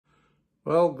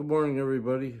Well, good morning,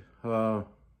 everybody. It's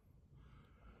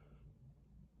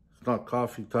not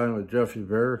coffee time with Jeffy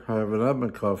Bear. I haven't had my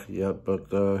coffee yet,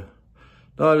 but no,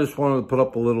 I just wanted to put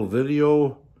up a little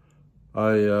video.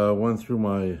 I went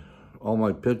through all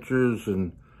my pictures,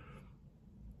 and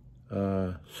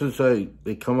since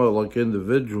they come out like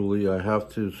individually, I have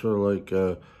to sort of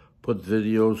like put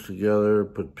videos together,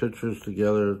 put pictures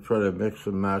together, try to mix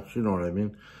and match. You know what I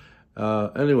mean?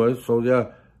 Anyway, so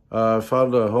yeah. I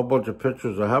found a whole bunch of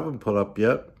pictures I haven't put up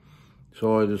yet,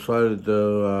 so I decided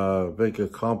to make a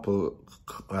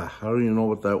I don't even know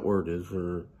what that word is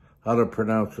or how to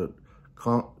pronounce it.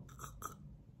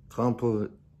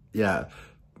 Yeah.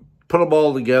 Put them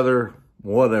all together,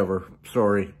 whatever.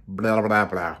 Sorry, blah blah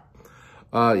blah.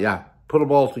 Yeah, put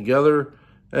them all together,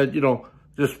 and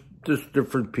just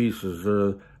different pieces.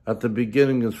 At the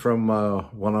beginning is from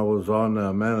when I was on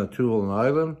Manitoulin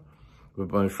Island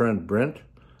with my friend Brent.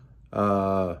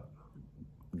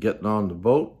 Getting on the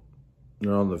boat,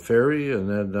 on the ferry, and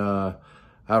then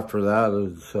after that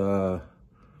is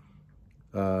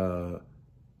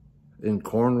in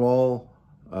Cornwall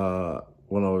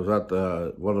when I was at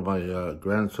one of my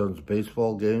grandson's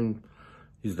baseball games.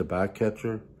 He's the back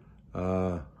catcher.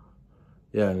 Yeah,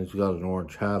 and he's got an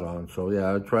orange hat on. So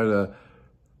yeah, I try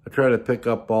to pick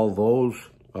up all those.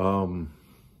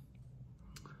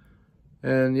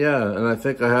 And yeah, and I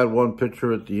think I had one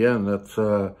picture at the end. That's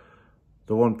the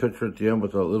one picture at the end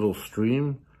with that little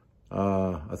stream.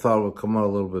 I thought it would come out a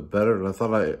little bit better, and I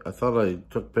thought I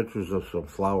took pictures of some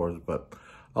flowers, but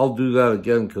I'll do that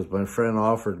again because my friend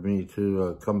offered me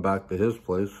to come back to his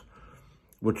place,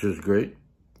 which is great.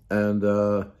 And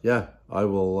yeah, I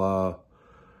will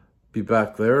be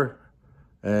back there,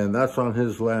 and that's on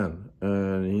his land.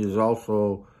 And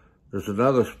there's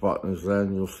another spot in his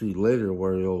land you'll see later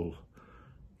where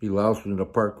he allows me to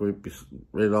park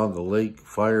right on the lake,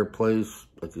 fireplace.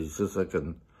 Like he says, I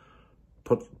can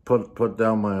put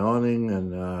down my awning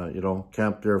and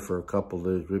camp there for a couple of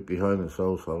days right behind his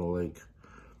house on the lake.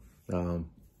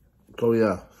 So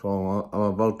yeah, so I'm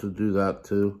about to do that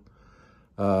too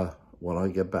when I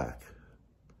get back,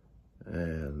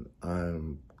 and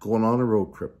I'm going on a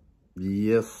road trip.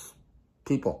 Yes,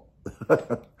 people.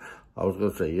 I was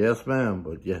gonna say yes, ma'am,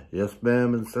 but yeah, yes,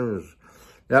 ma'am, and sirs.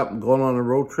 Yeah, I'm going on a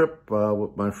road trip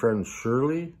with my friend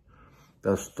Shirley.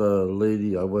 That's the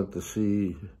lady I went to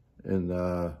see in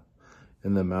the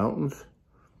mountains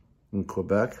in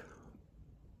Quebec.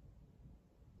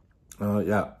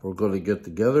 Yeah, we're going to get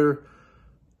together.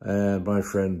 And my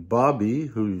friend Bobby,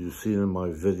 who you've seen in my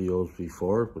videos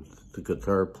before, with the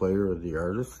guitar player and the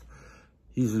artist,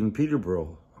 he's in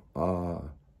Peterborough.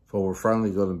 So we're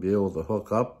finally going to be able to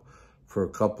hook up for a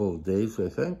couple of days, I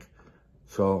think.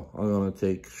 So I'm going to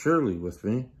take Shirley with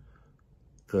me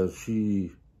because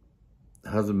she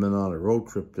hasn't been on a road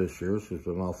trip this year. She's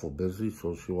been awful busy,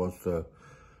 so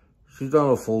she's not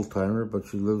a full-timer, but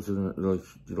she lives in,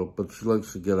 but she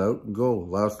likes to get out and go.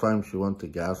 Last time she went to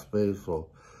Gaspé, so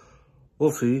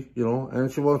we'll see,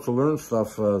 and she wants to learn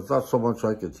stuff. It's not so much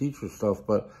I can teach her stuff,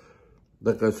 but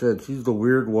like I said, she's the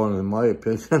weird one in my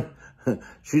opinion.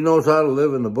 She knows how to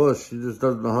live in the bush. She just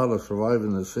doesn't know how to survive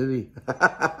in the city.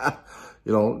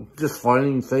 Just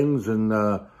finding things and,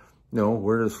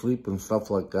 where to sleep and stuff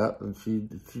like that. And she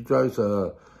drives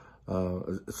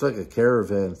it's like a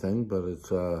caravan thing, but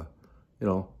it's,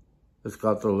 it's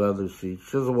got the leather seats.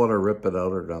 She doesn't want to rip it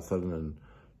out or nothing. And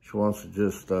she wants to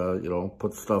just,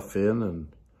 put stuff in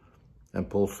and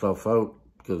pull stuff out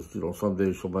because,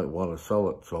 someday she might want to sell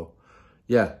it. So,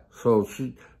 yeah, so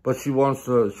she wants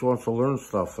to learn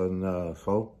stuff. And,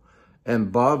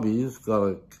 and Bobby's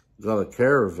got a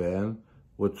caravan,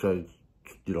 which her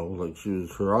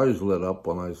eyes lit up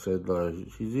when I said,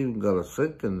 she's even got a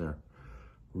sink in there.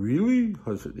 Really?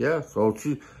 I said, yeah. So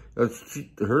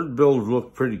her build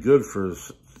looked pretty good for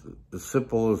as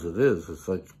simple as it is. It's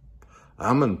like,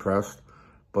 I'm impressed.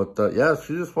 But yeah,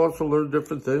 she just wants to learn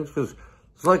different things because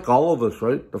it's like all of us,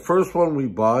 right? The first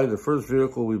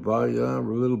vehicle we buy, yeah,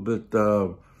 we're a little bit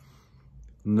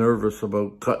nervous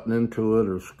about cutting into it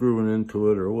or screwing into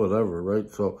it or whatever, right?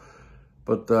 So,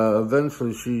 but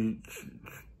eventually she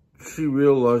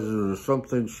realizes there's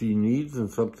something she needs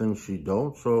and something she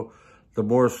don't. So the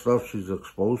more stuff she's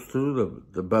exposed to,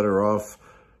 the better off,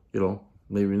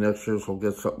 maybe next year she'll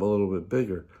get something a little bit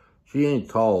bigger. She ain't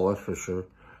tall, that's for sure.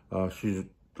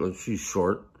 She's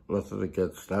short, nothing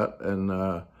against that. And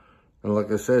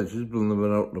like I said, she's been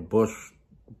living out in the bush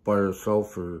by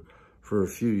herself for a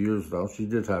few years now. She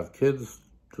did have kids.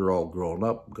 They're all grown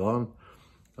up, gone.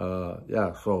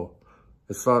 Yeah, so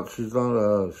she's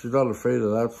not afraid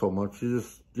of that so much. She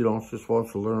just, she just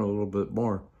wants to learn a little bit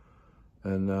more.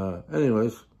 And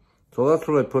anyways, so that's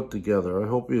what I put together. I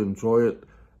hope you enjoy it,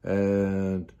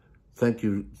 and thank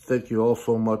you all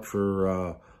so much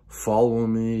for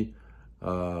following me,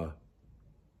 all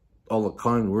the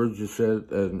kind words you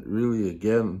said, and really,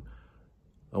 again,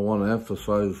 I want to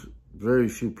emphasize, very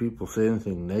few people say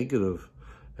anything negative,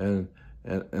 and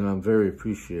I'm very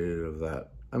appreciative of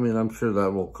that. I mean, I'm sure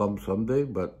that will come someday,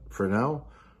 but for now,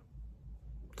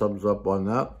 thumbs up on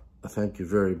that. Thank you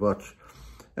very much.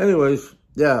 Anyways,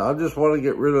 yeah, I just want to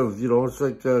get rid of, it's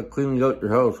like cleaning out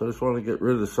your house. I just want to get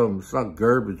rid of some, it's not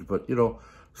garbage, but,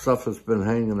 stuff that's been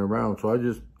hanging around. So I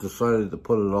just decided to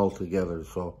put it all together.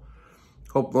 So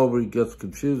hope nobody gets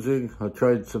confusing. I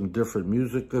tried some different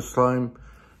music this time.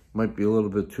 Might be a little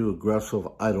bit too aggressive.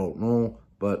 I don't know,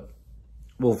 but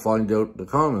we'll find out in the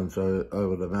comments, I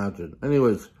would imagine.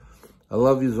 Anyways, I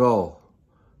love yous all.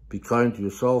 Be kind to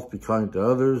yourself, be kind to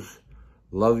others.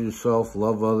 Love yourself,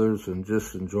 love others, and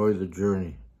just enjoy the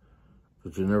journey.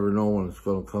 Because you never know when it's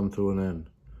going to come to an end.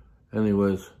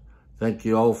 Anyways, thank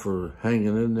you all for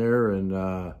hanging in there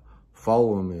and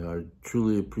following me. I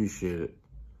truly appreciate it.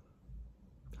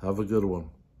 Have a good one.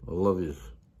 I love yous.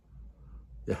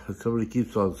 Yeah, somebody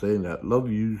keeps on saying that. Love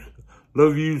yous.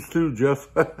 Love yous too, Jeff.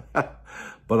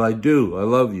 But I do. I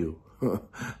love you.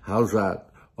 How's that?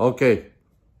 Okay.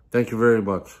 Thank you very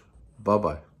much.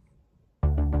 Bye-bye.